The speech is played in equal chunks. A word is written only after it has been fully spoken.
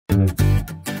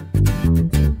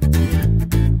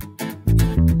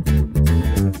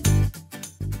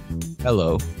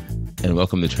Hello, and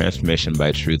welcome to Transformation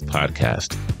by Truth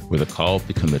podcast, where the called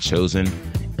become the chosen,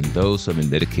 and those who have been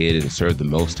dedicated to serve the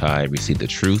Most High receive the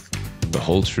truth, the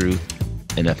whole truth,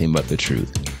 and nothing but the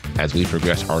truth, as we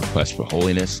progress our quest for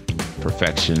holiness,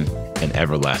 perfection, and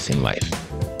everlasting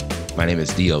life. My name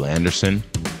is D.L. Anderson.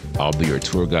 I'll be your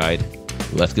tour guide.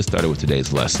 Let's get started with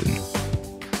today's lesson.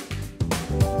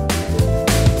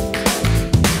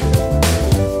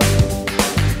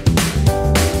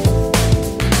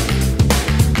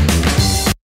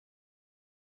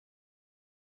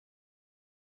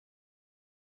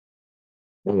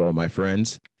 Hello, my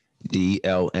friends.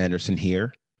 D.L. Anderson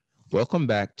here. Welcome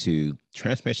back to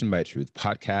Transformation by Truth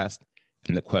podcast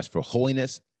in the quest for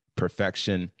holiness,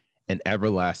 perfection, and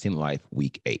everlasting life,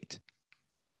 week 8.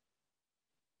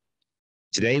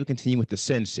 Today, we continue with the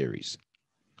Sin series,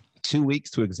 2 weeks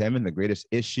to examine the greatest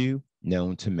issue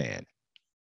known to man.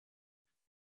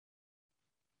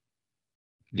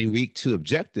 The week 2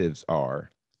 objectives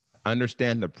are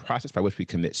understand the process by which we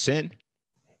commit sin,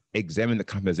 examine the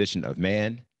composition of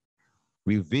man,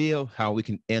 reveal how we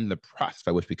can end the process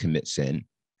by which we commit sin,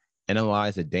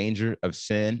 analyze the danger of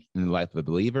sin in the life of a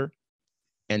believer,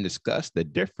 and discuss the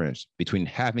difference between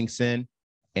having sin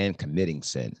and committing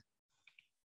sin.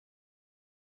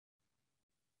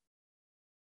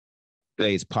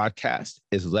 Today's podcast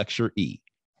is Lecture E,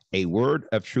 a word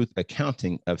of truth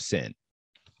accounting of sin,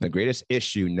 the greatest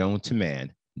issue known to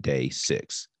man, day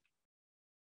 6.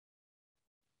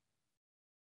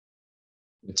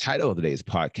 The title of today's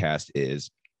podcast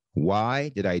is Why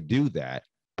Did I Do That?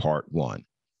 Part 1.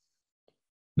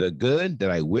 The good that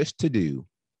I wish to do,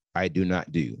 I do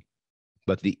not do,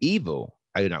 but the evil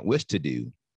I do not wish to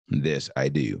do, this I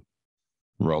do.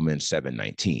 Romans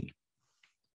 7:19.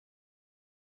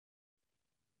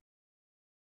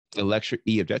 The Lecture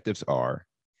E objectives are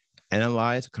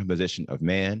analyze the composition of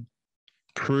man,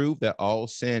 prove that all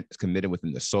sin is committed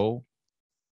within the soul,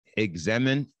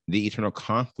 examine the eternal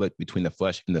conflict between the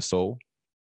flesh and the soul,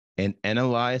 and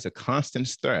analyze the constant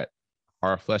threat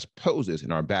our flesh poses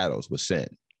in our battles with sin.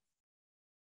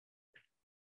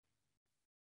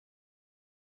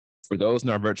 For those in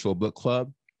our virtual book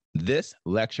club, this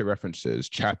lecture references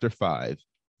Chapter 5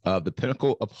 of The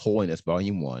Pinnacle of Holiness,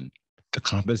 Volume 1, The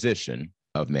Composition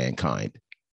of Mankind.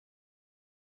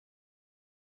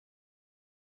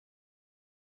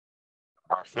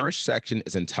 Our first section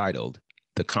is entitled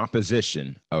The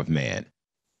Composition of Man.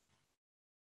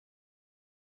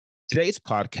 Today's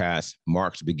podcast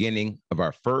marks the beginning of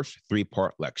our first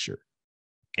 3-part lecture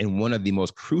and one of the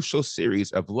most crucial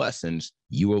series of lessons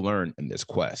you will learn in this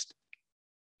quest.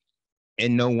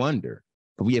 And no wonder,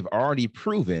 we have already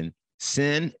proven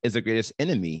sin is the greatest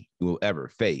enemy you will ever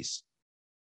face.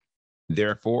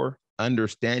 Therefore,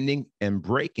 understanding and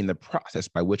breaking the process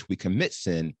by which we commit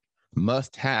sin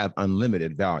must have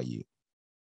unlimited value.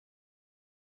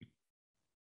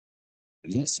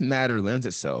 This matter lends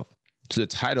itself to the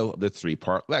title of the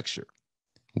 3-part lecture,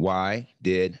 Why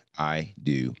Did I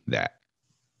Do That?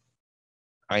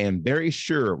 I am very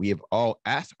sure we have all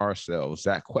asked ourselves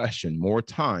that question more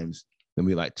times than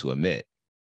we like to admit.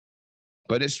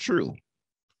 But it's true.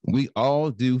 We all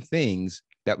do things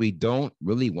that we don't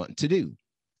really want to do.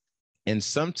 And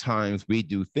sometimes we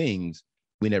do things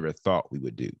we never thought we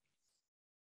would do.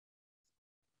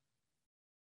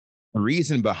 The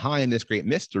reason behind this great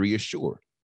mystery is sure.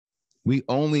 We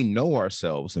only know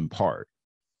ourselves in part.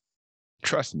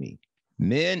 Trust me,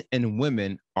 men and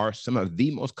women are some of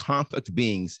the most complex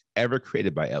beings ever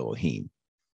created by Elohim.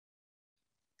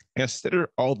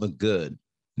 Consider all the good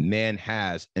man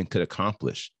has and could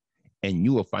accomplish, and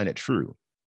you will find it true.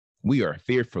 We are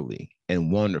fearfully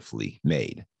and wonderfully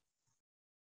made.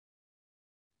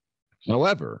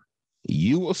 However,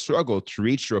 you will struggle to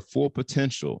reach your full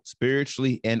potential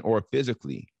spiritually and or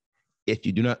physically if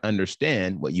you do not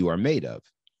understand what you are made of.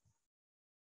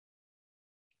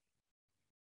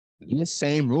 This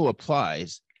same rule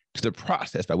applies to the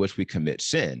process by which we commit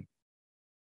sin.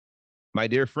 My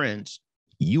dear friends,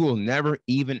 you will never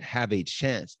even have a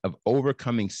chance of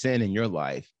overcoming sin in your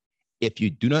life if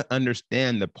you do not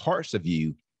understand the parts of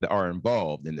you that are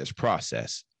involved in this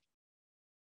process.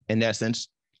 In essence,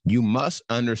 you must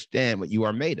understand what you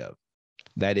are made of.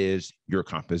 That is your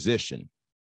composition,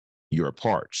 your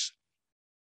parts.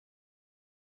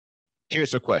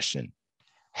 Here's a question.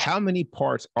 How many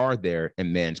parts are there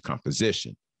in man's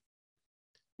composition?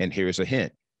 And here's a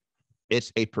hint.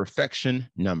 It's a perfection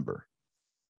number.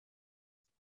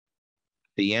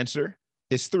 The answer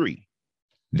is 3.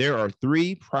 There are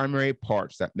 3 primary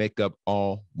parts that make up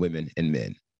all women and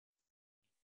men.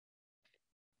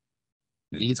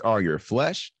 These are your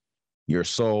flesh, your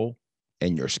soul,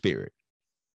 and your spirit.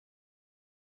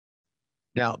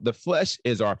 Now, the flesh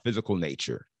is our physical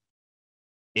nature.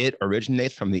 It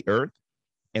originates from the earth,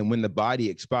 and when the body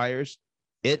expires,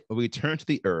 it will return to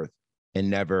the earth and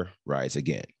never rise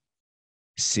again.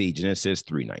 See Genesis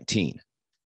 3:19.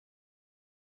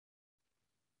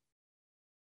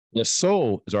 The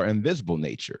soul is our invisible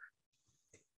nature.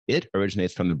 It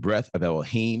originates from the breath of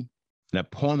Elohim, and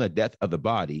upon the death of the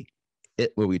body,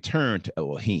 it will return to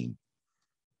Elohim.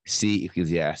 See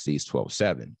Ecclesiastes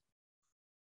 12:7.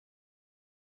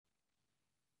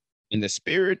 And the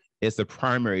spirit is the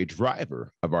primary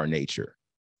driver of our nature.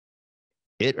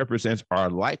 It represents our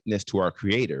likeness to our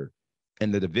Creator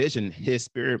and the division His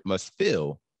Spirit must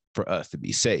fill for us to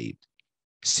be saved.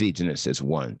 See Genesis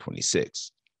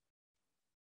 1:26.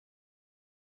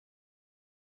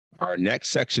 Our next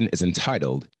section is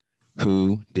entitled,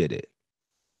 Who Did It?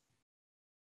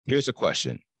 Here's a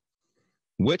question.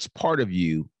 Which part of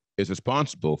you is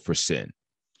responsible for sin?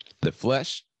 The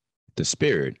flesh, the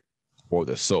spirit, or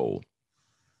the soul?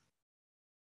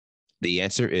 The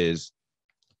answer is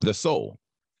the soul.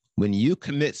 When you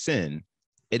commit sin,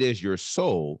 it is your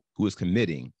soul who is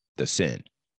committing the sin.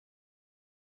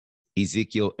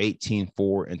 Ezekiel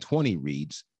 18:4-20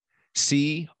 reads,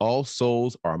 See, all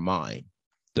souls are mine.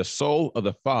 The soul of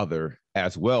the Father,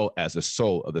 as well as the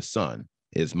soul of the Son,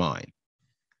 is mine.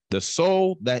 The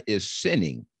soul that is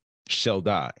sinning shall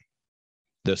die.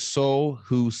 The soul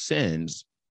who sins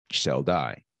shall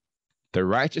die. The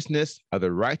righteousness of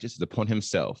the righteous is upon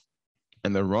himself,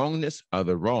 and the wrongness of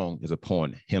the wrong is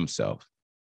upon himself.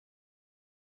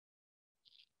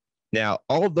 Now,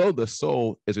 although the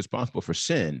soul is responsible for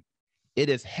sin, it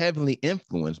is heavily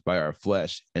influenced by our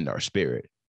flesh and our spirit.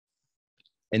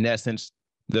 In essence,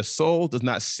 the soul does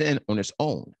not sin on its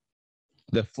own.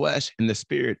 The flesh and the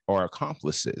spirit are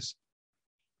accomplices.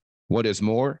 What is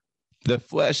more, the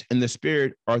flesh and the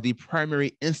spirit are the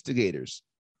primary instigators.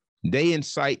 They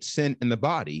incite sin in the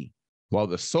body, while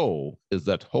the soul is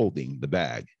left holding the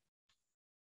bag.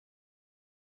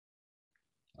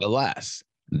 Alas,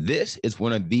 this is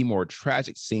one of the more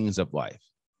tragic scenes of life,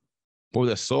 for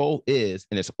the soul is,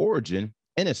 in its origin,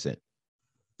 innocent,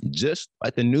 just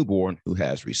like the newborn who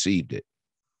has received it.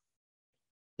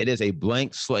 It is a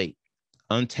blank slate,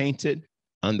 untainted,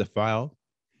 undefiled,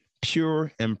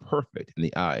 pure and perfect in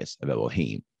the eyes of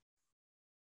Elohim.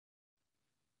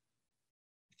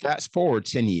 Fast forward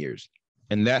 10 years,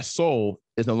 and that soul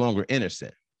is no longer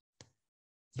innocent.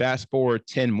 Fast forward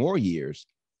 10 more years,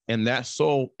 and that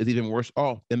soul is even worse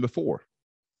off than before.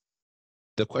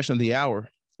 The question of the hour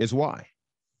is why?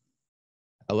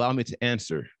 Allow me to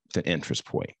answer with an interest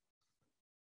point.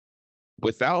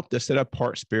 Without the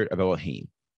set-apart spirit of Elohim,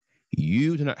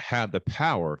 you do not have the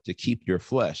power to keep your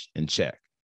flesh in check.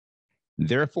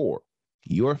 Therefore,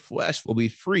 your flesh will be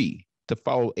free to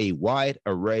follow a wide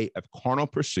array of carnal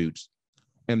pursuits,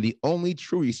 and the only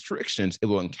true restrictions it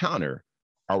will encounter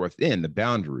are within the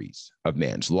boundaries of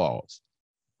man's laws.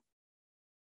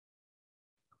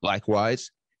 Likewise,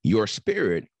 your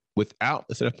spirit, without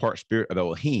the set-apart spirit of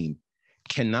Elohim,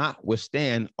 cannot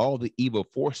withstand all the evil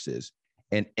forces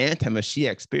and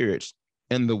anti-Mashiach spirits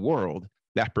in the world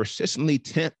that persistently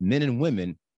tempt men and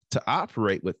women to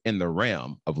operate within the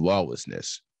realm of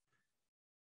lawlessness.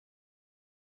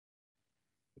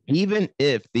 Even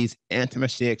if these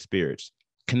anti-Mashiach spirits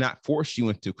cannot force you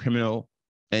into criminal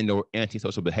and or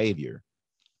antisocial behavior,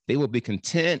 they will be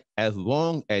content as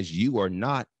long as you are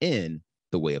not in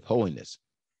the way of holiness,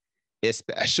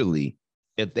 especially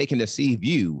if they can deceive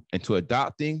you into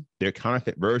adopting their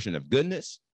counterfeit version of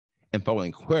goodness and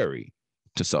following query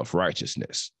to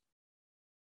self-righteousness.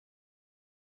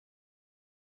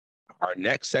 Our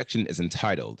next section is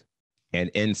entitled, An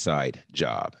Inside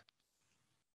Job.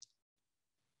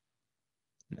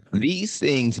 These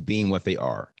things being what they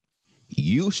are,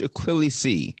 you should clearly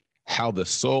see how the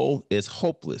soul is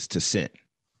hopeless to sin.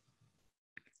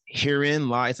 Herein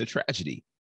lies the tragedy,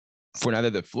 for neither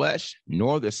the flesh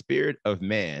nor the spirit of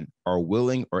man are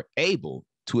willing or able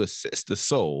to assist the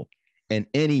soul in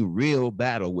any real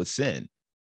battle with sin.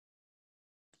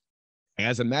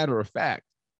 As a matter of fact,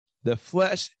 the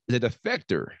flesh is a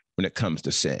defector when it comes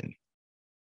to sin.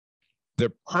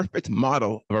 The perfect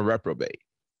model of a reprobate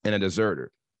and a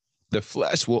deserter, the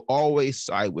flesh will always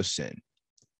side with sin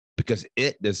because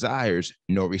it desires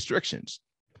no restrictions.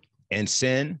 And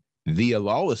sin, via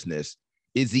lawlessness,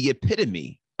 is the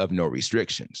epitome of no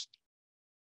restrictions.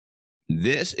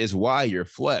 This is why your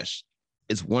flesh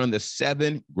is one of the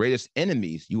 7 greatest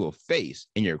enemies you will face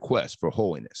in your quest for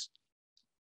holiness.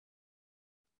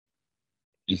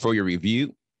 And for your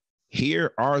review,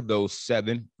 Here are those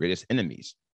 7 greatest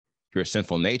enemies: your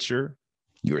sinful nature,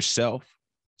 yourself,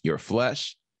 your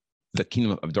flesh, the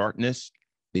kingdom of darkness,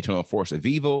 the eternal force of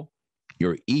evil,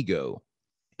 your ego,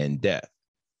 and death.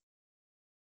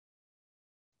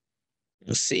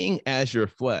 Seeing as your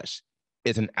flesh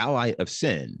is an ally of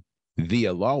sin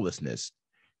via lawlessness,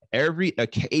 every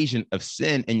occasion of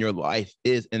sin in your life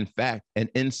is, in fact, an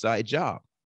inside job.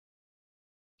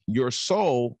 Your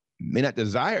soul may not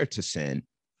desire to sin,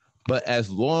 but as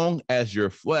long as your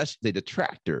flesh is a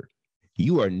detractor,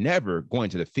 you are never going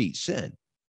to defeat sin.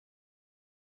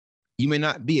 You may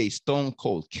not be a stone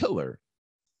cold killer,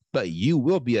 but you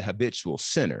will be a habitual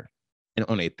sinner and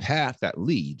on a path that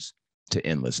leads to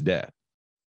endless death.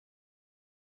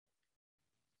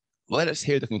 Let us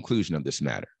hear the conclusion of this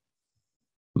matter.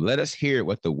 Let us hear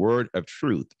what the word of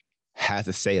truth has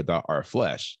to say about our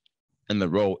flesh and the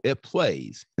role it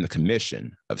plays in the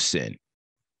commission of sin.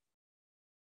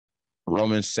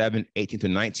 Romans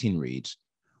 7:18-19 reads,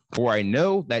 "For I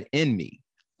know that in me,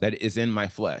 that is in my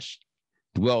flesh,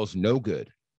 dwells no good.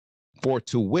 For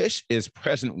to wish is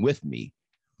present with me,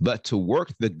 but to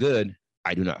work the good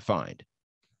I do not find.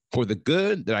 For the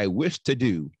good that I wish to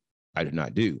do, I do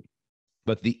not do.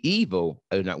 But the evil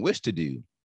I do not wish to do,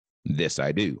 this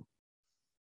I do.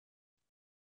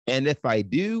 And if I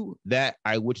do that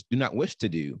I do not wish to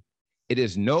do, it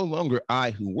is no longer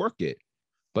I who work it,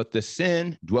 but the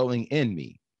sin dwelling in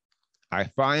me. I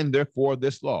find therefore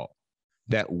this law,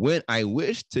 that when I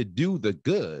wish to do the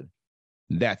good,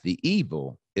 that the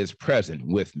evil is present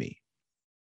with me.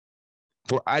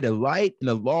 For I delight in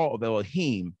the law of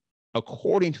Elohim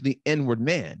according to the inward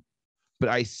man, but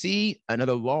I see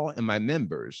another law in my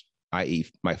members, i.e.,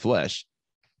 my flesh,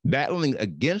 battling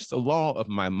against the law of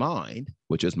my mind,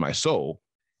 which is my soul,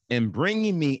 and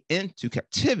bringing me into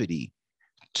captivity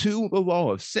to the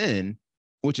law of sin,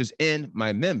 which is in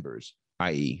my members,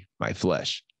 i.e., my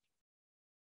flesh.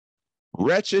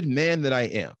 Wretched man that I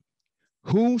am,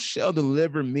 who shall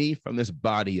deliver me from this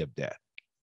body of death?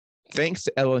 Thanks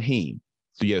to Elohim,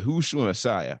 through Yahushua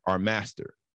Messiah, our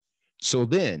master. So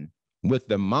then, with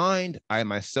the mind, I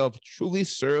myself truly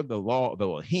serve the law of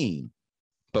Elohim,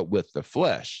 but with the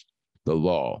flesh, the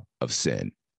law of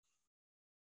sin."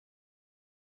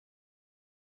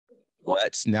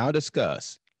 Let's now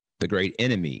discuss the great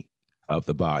enemy of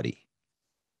the body.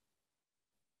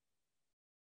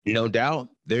 No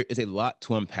doubt, there is a lot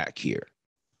to unpack here,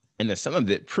 and the sum of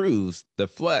it proves the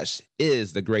flesh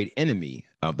is the great enemy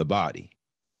of the body.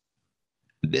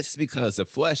 This is because the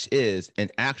flesh is,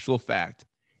 in actual fact,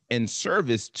 in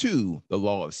service to the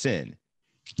law of sin,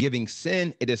 giving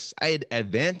sin a decided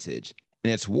advantage in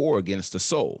its war against the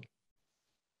soul.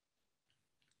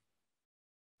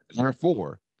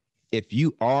 Therefore, if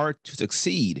you are to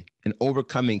succeed in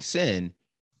overcoming sin,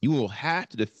 you will have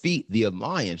to defeat the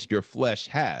alliance your flesh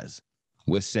has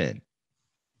with sin.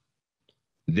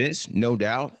 This, no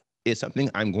doubt, is something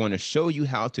I'm going to show you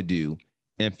how to do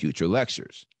in future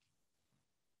lectures.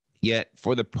 Yet,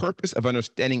 for the purpose of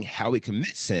understanding how we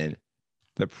commit sin,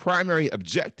 the primary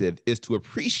objective is to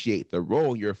appreciate the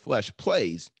role your flesh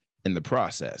plays in the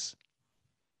process.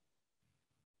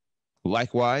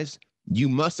 Likewise, you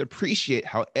must appreciate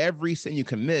how every sin you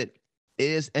commit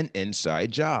is an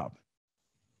inside job.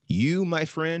 You, my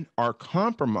friend, are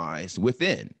compromised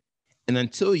within, and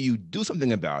until you do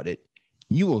something about it,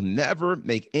 you will never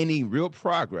make any real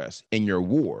progress in your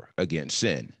war against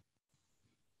sin.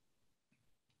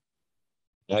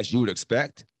 As you would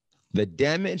expect, the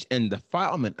damage and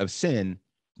defilement of sin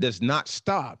does not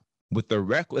stop with the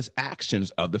reckless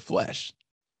actions of the flesh.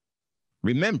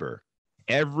 Remember,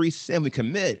 every sin we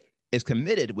commit is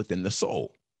committed within the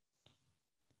soul.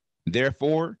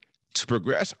 Therefore, to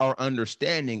progress our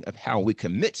understanding of how we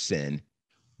commit sin,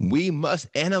 we must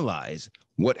analyze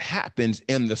what happens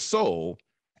in the soul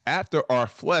after our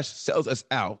flesh sells us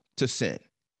out to sin.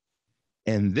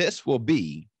 And this will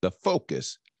be the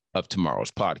focus of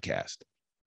tomorrow's podcast.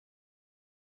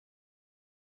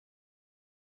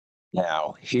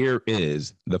 Now, here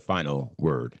is the final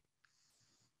word.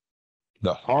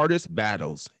 The hardest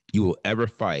battles you will ever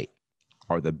fight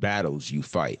are the battles you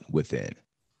fight within.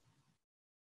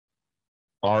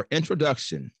 Our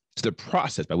introduction to the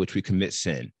process by which we commit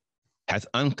sin has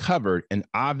uncovered an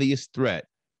obvious threat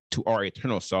to our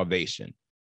eternal salvation.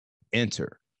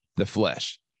 Enter the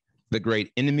flesh, the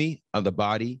great enemy of the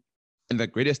body, and the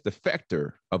greatest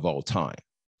defector of all time.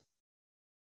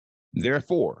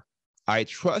 Therefore, I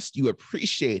trust you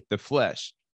appreciate the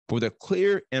flesh for the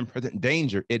clear and present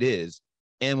danger it is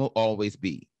and will always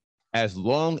be, as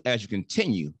long as you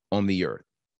continue on the earth.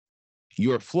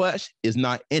 Your flesh is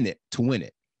not in it to win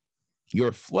it.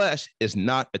 your flesh is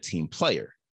not a team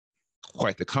player.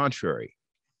 Quite the contrary.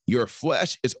 Your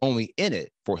flesh is only in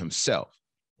it for himself,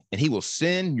 and he will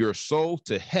send your soul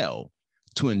to hell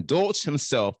to indulge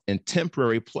himself in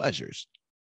temporary pleasures.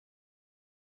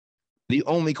 The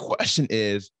only question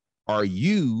is, are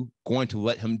you going to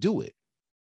let him do it?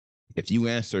 If you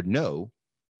answer no,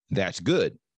 that's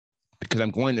good, because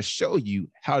I'm going to show you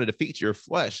how to defeat your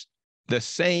flesh the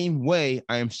same way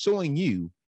I am showing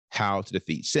you how to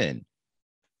defeat sin.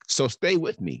 So stay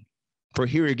with me, for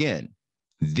here again,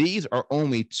 these are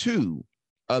only 2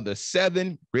 of the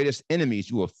 7 greatest enemies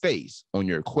you will face on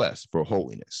your quest for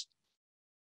holiness.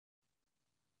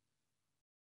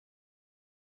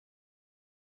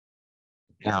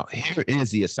 Now, here is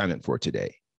the assignment for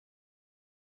today.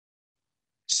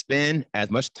 Spend as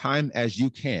much time as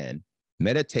you can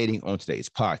meditating on today's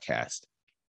podcast,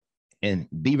 and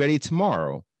be ready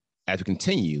tomorrow as we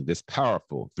continue this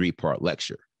powerful 3-part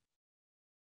lecture.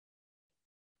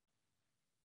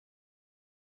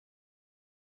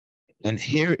 And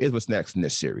here is what's next in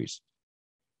this series.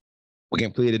 We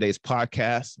completed today's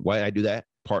podcast. Why did I do that?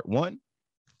 Part 1.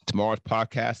 Tomorrow's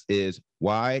podcast is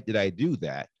Why Did I Do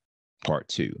That? Part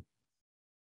 2.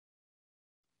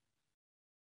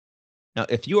 Now,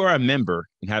 if you are a member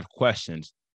and have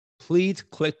questions, please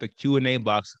click the Q&A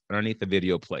box underneath the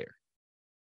video player.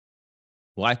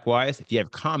 Likewise, if you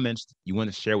have comments you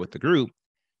want to share with the group,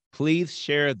 please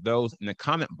share those in the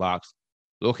comment box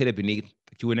located beneath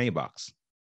the Q&A box.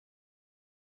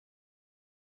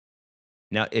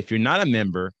 Now, if you're not a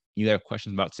member and you have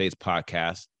questions about today's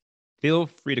podcast, feel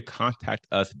free to contact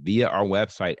us via our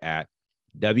website at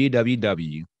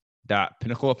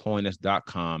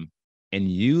www.pinnacleofholiness.com and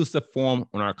use the form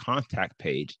on our contact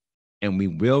page, and we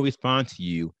will respond to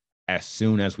you as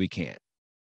soon as we can.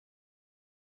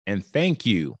 And thank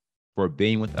you for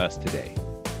being with us today.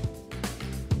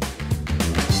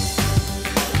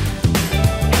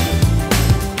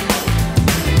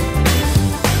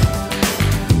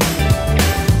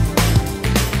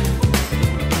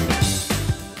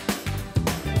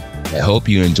 I hope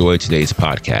you enjoyed today's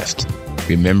podcast.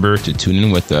 Remember to tune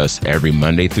in with us every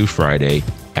Monday through Friday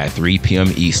at 3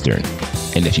 p.m. Eastern.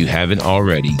 And if you haven't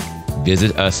already,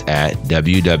 visit us at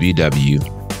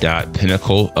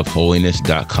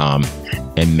www.pinnacleofholiness.com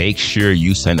and make sure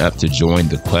you sign up to join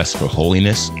the quest for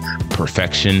holiness,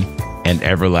 perfection, and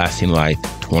everlasting life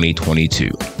 2022.